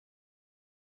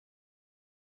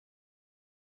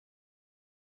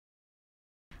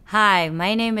Hi,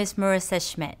 my name is Marissa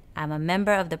Schmidt. I'm a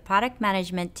member of the product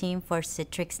management team for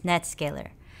Citrix NetScaler.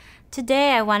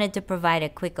 Today, I wanted to provide a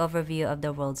quick overview of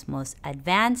the world's most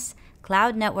advanced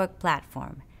cloud network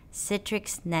platform,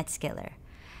 Citrix NetScaler.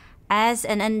 As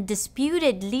an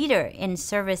undisputed leader in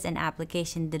service and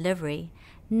application delivery,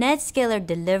 NetScaler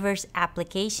delivers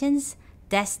applications,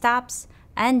 desktops,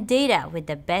 and data with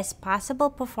the best possible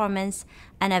performance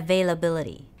and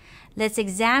availability. Let's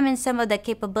examine some of the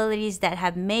capabilities that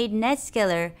have made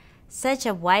NetScaler such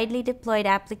a widely deployed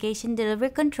application delivery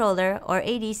controller or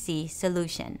ADC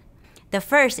solution. The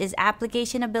first is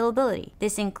application availability.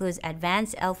 This includes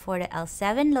advanced L4 to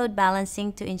L7 load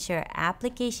balancing to ensure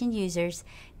application users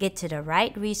get to the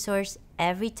right resource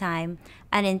every time,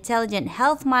 and intelligent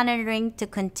health monitoring to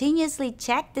continuously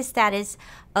check the status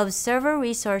of server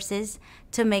resources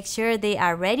to make sure they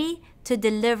are ready to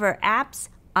deliver apps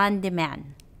on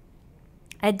demand.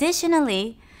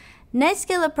 Additionally,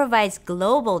 NetScaler provides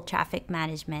global traffic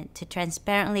management to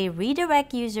transparently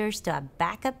redirect users to a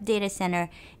backup data center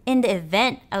in the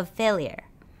event of failure.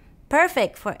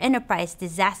 Perfect for enterprise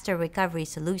disaster recovery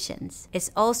solutions.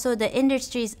 It's also the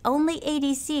industry's only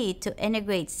ADC to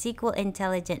integrate SQL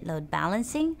intelligent load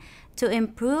balancing to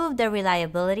improve the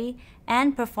reliability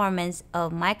and performance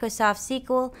of Microsoft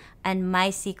SQL and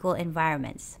MySQL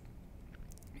environments.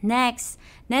 Next,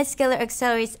 NetScaler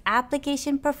accelerates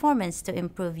application performance to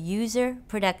improve user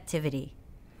productivity.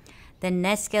 The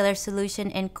NetScaler solution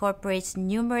incorporates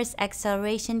numerous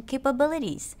acceleration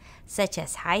capabilities, such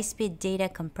as high-speed data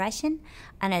compression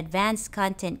and advanced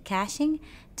content caching,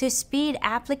 to speed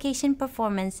application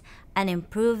performance and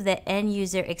improve the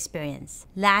end-user experience.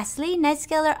 Lastly,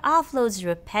 NetScaler offloads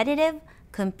repetitive,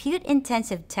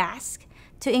 compute-intensive tasks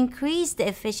to increase the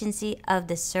efficiency of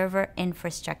the server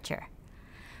infrastructure.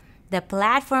 The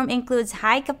platform includes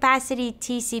high-capacity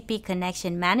TCP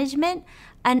connection management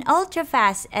and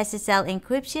ultra-fast SSL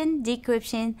encryption,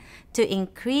 decryption to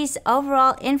increase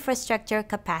overall infrastructure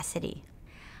capacity.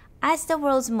 As the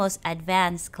world's most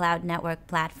advanced cloud network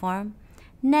platform,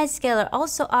 NetScaler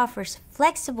also offers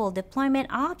flexible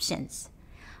deployment options.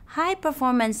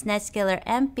 High-performance NetScaler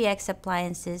MPX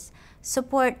appliances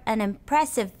support an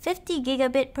impressive 50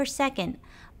 gigabit per second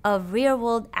of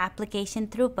real-world application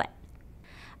throughput.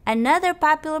 Another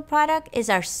popular product is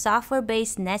our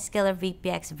software-based NetScaler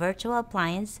VPX virtual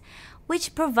appliance,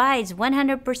 which provides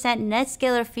 100%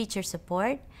 NetScaler feature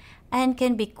support and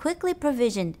can be quickly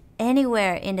provisioned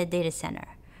anywhere in the data center,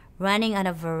 running on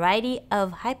a variety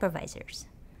of hypervisors.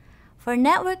 For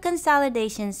network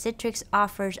consolidation, Citrix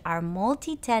offers our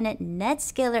multi-tenant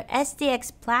NetScaler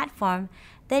SDX platform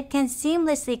that can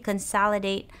seamlessly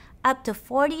consolidate up to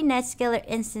 40 NetScaler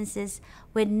instances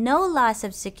with no loss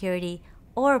of security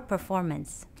or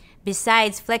performance.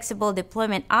 Besides flexible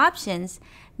deployment options,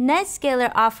 NetScaler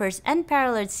offers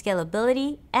unparalleled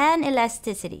scalability and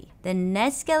elasticity. The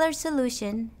NetScaler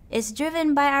solution is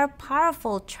driven by our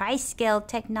powerful TriScale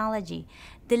technology,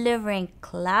 delivering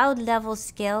cloud-level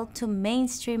scale to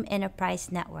mainstream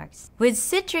enterprise networks. With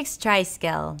Citrix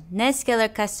TriScale,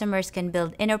 NetScaler customers can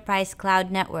build enterprise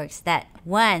cloud networks that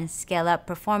 1. Scale up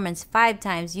performance 5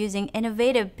 times using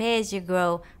innovative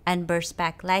pay-as-you-grow and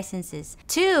burst-back licenses.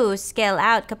 2. Scale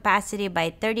out capacity by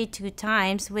 32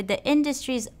 times with the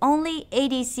industry's only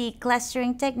ADC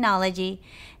clustering technology,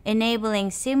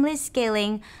 enabling seamless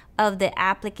scaling of the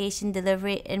application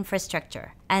delivery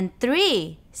infrastructure. And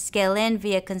 3. Scale in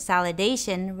via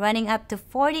consolidation, running up to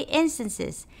 40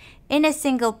 instances in a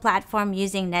single platform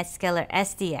using NetScaler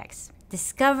SDX.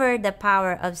 Discover the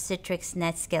power of Citrix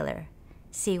NetScaler.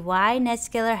 See why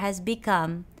NetScaler has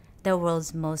become the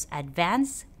world's most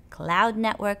advanced cloud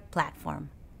network platform.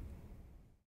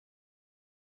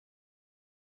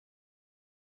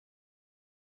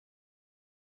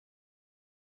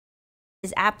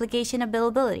 Is application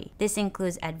availability. This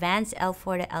includes advanced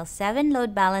L4 to L7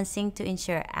 load balancing to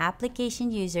ensure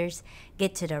application users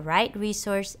get to the right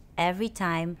resource every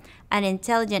time, and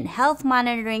intelligent health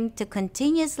monitoring to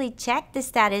continuously check the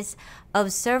status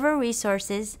of server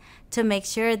resources to make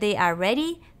sure they are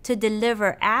ready to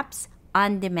deliver apps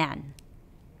on demand.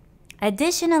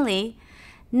 Additionally,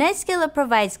 NetScaler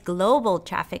provides global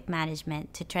traffic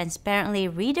management to transparently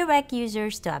redirect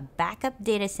users to a backup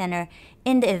data center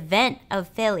in the event of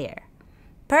failure.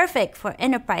 Perfect for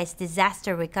enterprise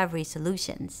disaster recovery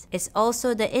solutions. It's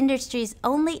also the industry's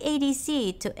only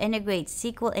ADC to integrate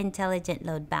SQL intelligent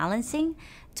load balancing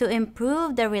to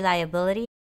improve the reliability.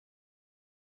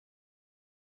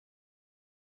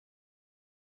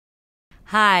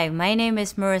 Hi, my name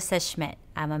is Marissa Schmidt.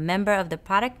 I'm a member of the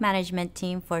product management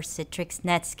team for Citrix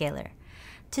NetScaler.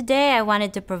 Today, I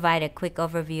wanted to provide a quick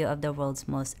overview of the world's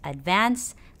most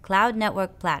advanced cloud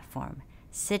network platform,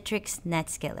 Citrix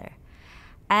NetScaler.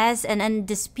 As an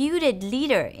undisputed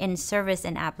leader in service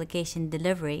and application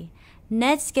delivery,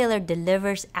 NetScaler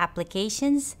delivers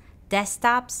applications,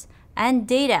 desktops, and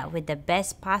data with the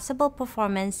best possible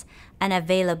performance and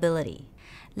availability.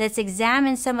 Let's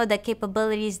examine some of the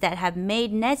capabilities that have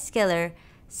made NetScaler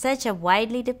such a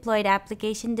widely deployed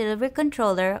application delivery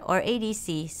controller or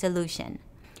ADC solution.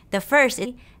 The first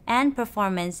is and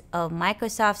performance of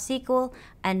Microsoft SQL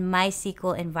and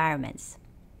MySQL environments.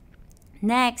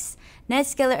 Next,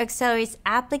 NetScaler accelerates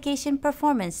application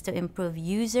performance to improve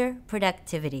user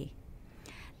productivity.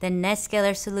 The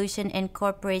NetScaler solution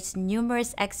incorporates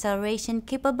numerous acceleration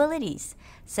capabilities,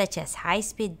 such as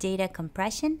high-speed data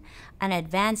compression and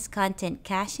advanced content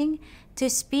caching, to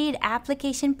speed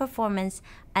application performance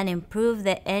and improve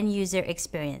the end-user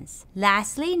experience.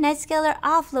 Lastly, NetScaler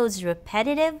offloads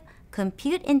repetitive,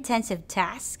 compute-intensive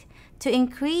tasks to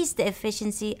increase the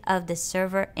efficiency of the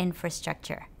server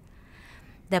infrastructure.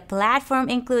 The platform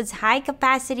includes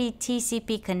high-capacity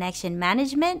TCP connection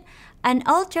management and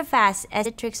ultra-fast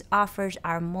Citrix offers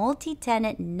our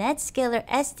multi-tenant NetScaler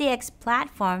SDX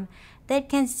platform that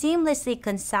can seamlessly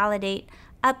consolidate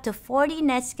up to 40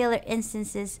 NetScaler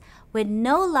instances with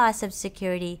no loss of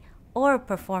security or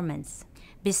performance.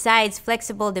 Besides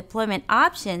flexible deployment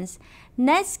options,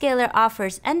 NetScaler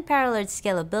offers unparalleled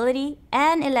scalability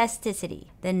and elasticity.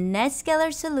 The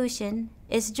NetScaler solution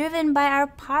is driven by our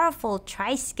powerful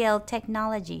TriScale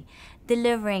technology,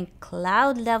 delivering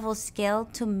cloud-level scale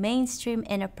to mainstream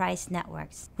enterprise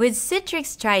networks. With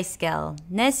Citrix TriScale,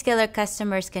 NetScaler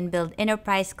customers can build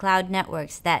enterprise cloud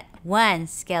networks that 1.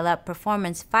 Scale up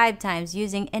performance 5 times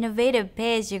using innovative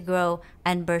pay-as-you-grow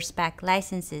and burst-back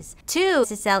licenses. 2.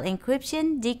 SSL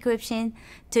encryption, decryption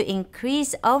to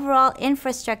increase overall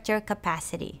infrastructure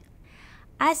capacity.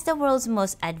 As the world's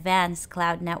most advanced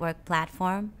cloud network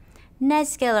platform,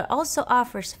 NetScaler also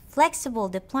offers flexible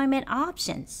deployment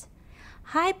options.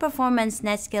 High-performance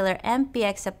NetScaler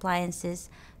MPX appliances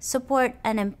support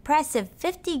an impressive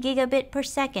 50 gigabit per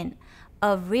second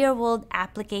of real-world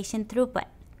application throughput.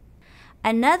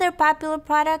 Another popular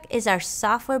product is our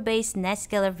software-based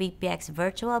NetScaler VPX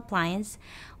virtual appliance,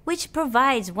 which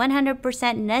provides 100%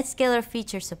 NetScaler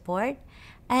feature support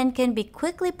and can be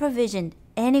quickly provisioned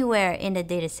anywhere in the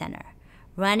data center,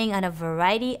 running on a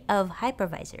variety of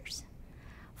hypervisors.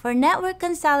 For network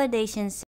consolidations,